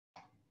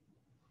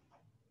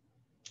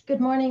Good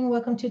morning.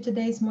 Welcome to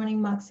today's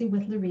Morning Moxie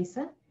with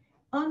Larissa.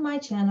 On my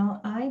channel,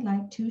 I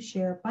like to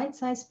share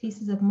bite-sized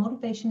pieces of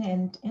motivation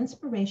and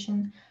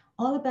inspiration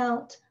all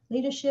about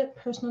leadership,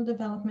 personal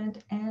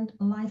development, and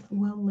life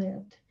well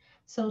lived.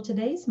 So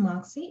today's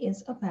Moxie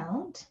is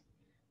about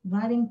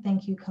writing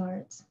thank you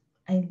cards,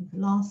 a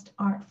lost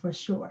art for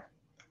sure.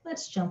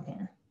 Let's jump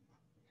in.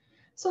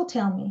 So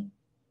tell me,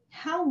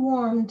 how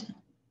warmed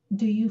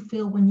do you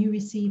feel when you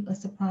receive a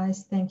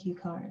surprise thank you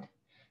card?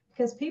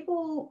 Because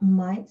people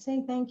might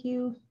say thank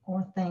you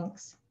or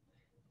thanks,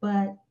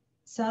 but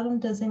seldom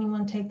does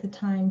anyone take the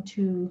time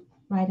to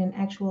write an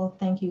actual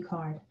thank you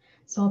card.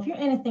 So if you're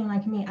anything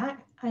like me, I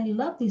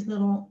love these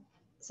little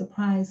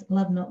surprise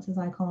love notes, as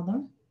I call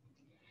them.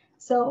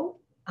 So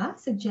I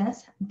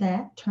suggest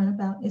that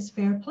turnabout is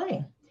fair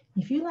play.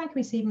 If you like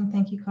receiving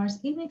thank you cards,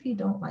 even if you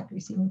don't like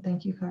receiving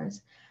thank you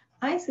cards,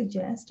 I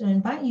suggest or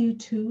invite you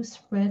to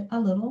spread a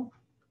little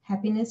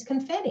happiness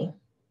confetti.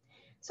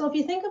 So if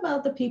you think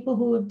about the people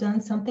who have done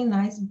something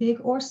nice, big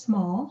or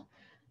small,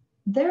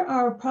 there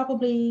are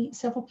probably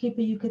several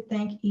people you could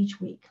thank each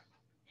week.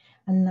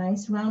 A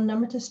nice round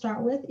number to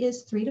start with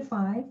is 3 to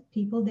 5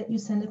 people that you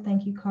send a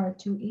thank you card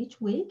to each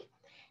week.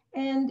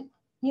 And,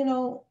 you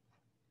know,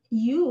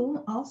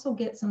 you also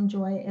get some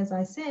joy, as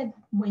I said,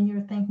 when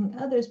you're thanking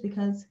others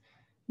because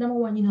number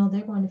one,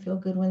 they're going to feel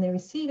good when they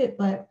receive it.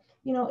 But,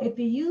 if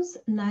you use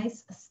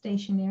nice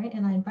stationery,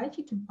 and I invite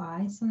you to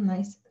buy some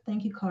nice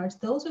thank you cards,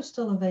 those are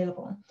still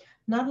available.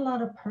 Not a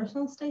lot of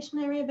personal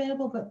stationery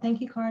available, but thank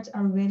you cards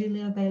are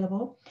readily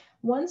available.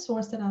 One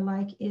source that I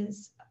like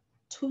is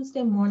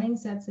Tuesday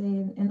Mornings. That's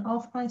an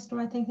off-price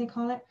store, I think they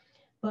call it.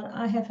 But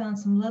I have found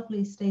some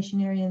lovely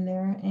stationery in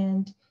there.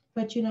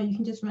 But you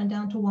can just run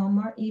down to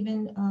Walmart.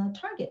 Even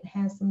Target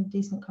has some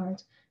decent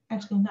cards.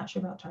 Actually, I'm not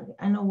sure about Target.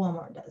 I know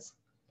Walmart does.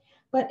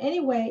 But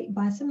anyway,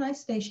 buy some nice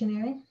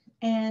stationery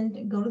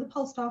and go to the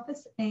post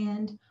office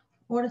and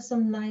order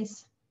some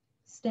nice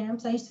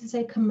stamps. I used to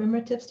say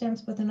commemorative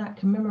stamps, but they're not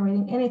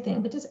commemorating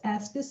anything, but just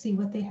ask to see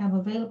what they have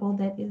available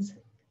that is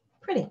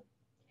pretty.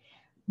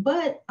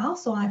 But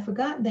also, I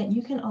forgot that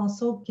you can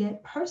also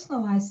get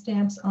personalized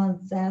stamps on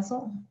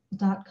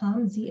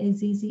Zazzle.com,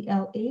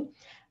 Zazzle.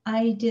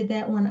 I did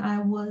that when I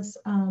was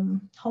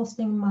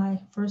hosting my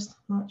first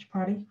launch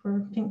party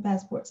for Pink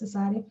Passport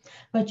Society.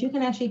 But you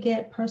can actually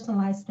get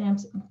personalized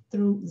stamps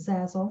through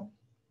Zazzle,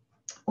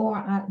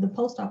 or the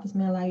post office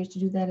may allow you to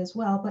do that as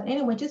well. But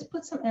anyway, just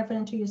put some effort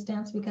into your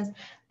stamps because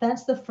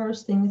that's the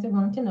first thing that they're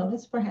going to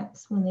notice.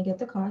 Perhaps when they get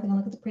the card, they're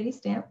going to look at the pretty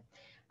stamp.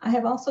 I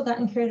have also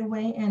gotten carried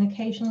away and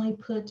occasionally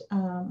put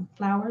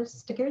flowers,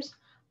 stickers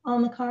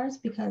on the cards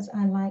because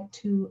I like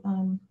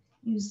to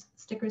use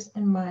stickers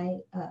in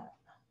my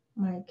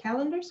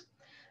calendars.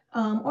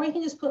 Or you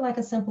can just put like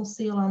a simple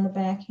seal on the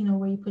back,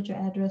 where you put your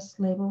address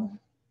label.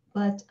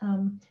 But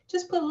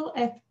just put a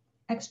little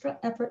extra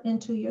effort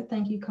into your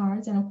thank you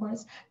cards. And of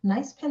course,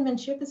 nice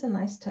penmanship is a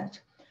nice touch.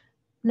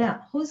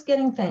 Now, who's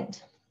getting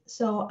thanked?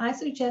 So I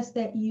suggest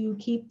that you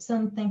keep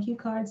some thank you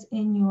cards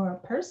in your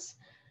purse,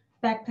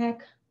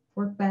 backpack,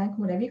 work bag,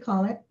 whatever you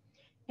call it.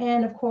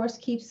 And of course,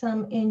 keep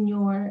some in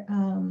your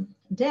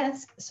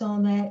desk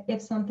so that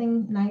if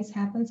something nice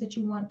happens that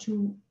you want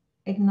to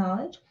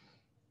acknowledge,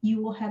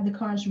 you will have the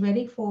cards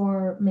ready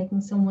for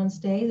making someone's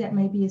day. That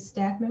may be a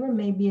staff member,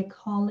 maybe a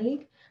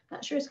colleague.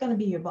 Not sure it's going to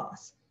be your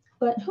boss,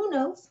 but who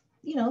knows?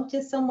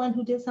 Just someone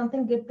who did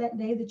something good that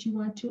day that you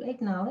want to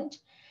acknowledge.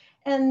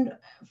 And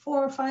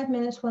for 5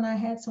 minutes, when I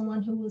had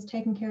someone who was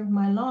taking care of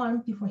my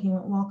lawn before he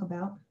went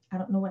walkabout, I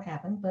don't know what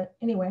happened, but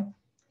anyway,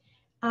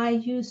 I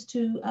used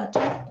to,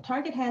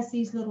 Target has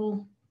these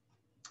little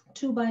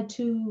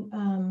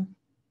 2x2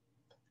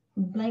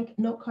 blank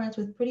note cards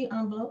with pretty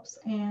envelopes,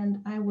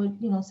 and I would,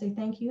 say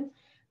thank you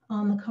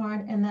on the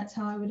card, and that's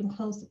how I would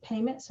enclose the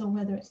payment. So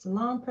whether it's the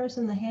lawn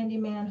person, the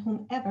handyman,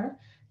 whomever,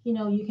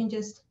 you can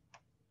just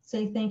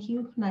say thank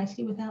you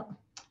nicely without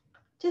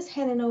just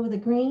handing over the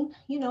green,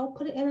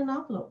 put it in an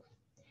envelope.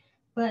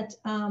 But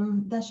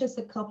that's just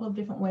a couple of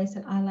different ways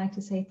that I like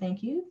to say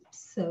thank you.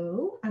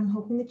 So I'm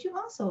hoping that you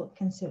also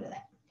consider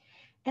that.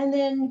 And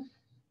then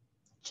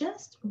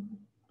just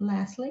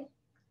lastly,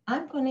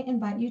 I'm going to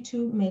invite you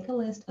to make a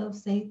list of,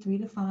 say, 3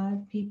 to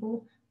 5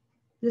 people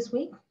this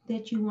week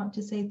that you want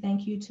to say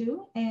thank you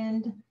to,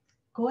 and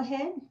go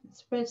ahead,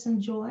 spread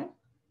some joy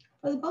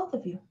for the both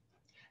of you.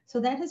 So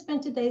that has been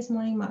today's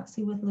Morning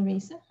Moxie with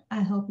Larissa.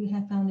 I hope you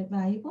have found it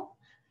valuable.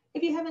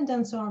 If you haven't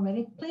done so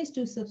already, please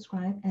do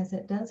subscribe, as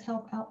it does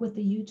help out with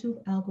the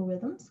YouTube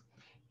algorithms.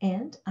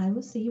 And I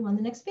will see you on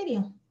the next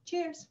video.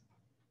 Cheers.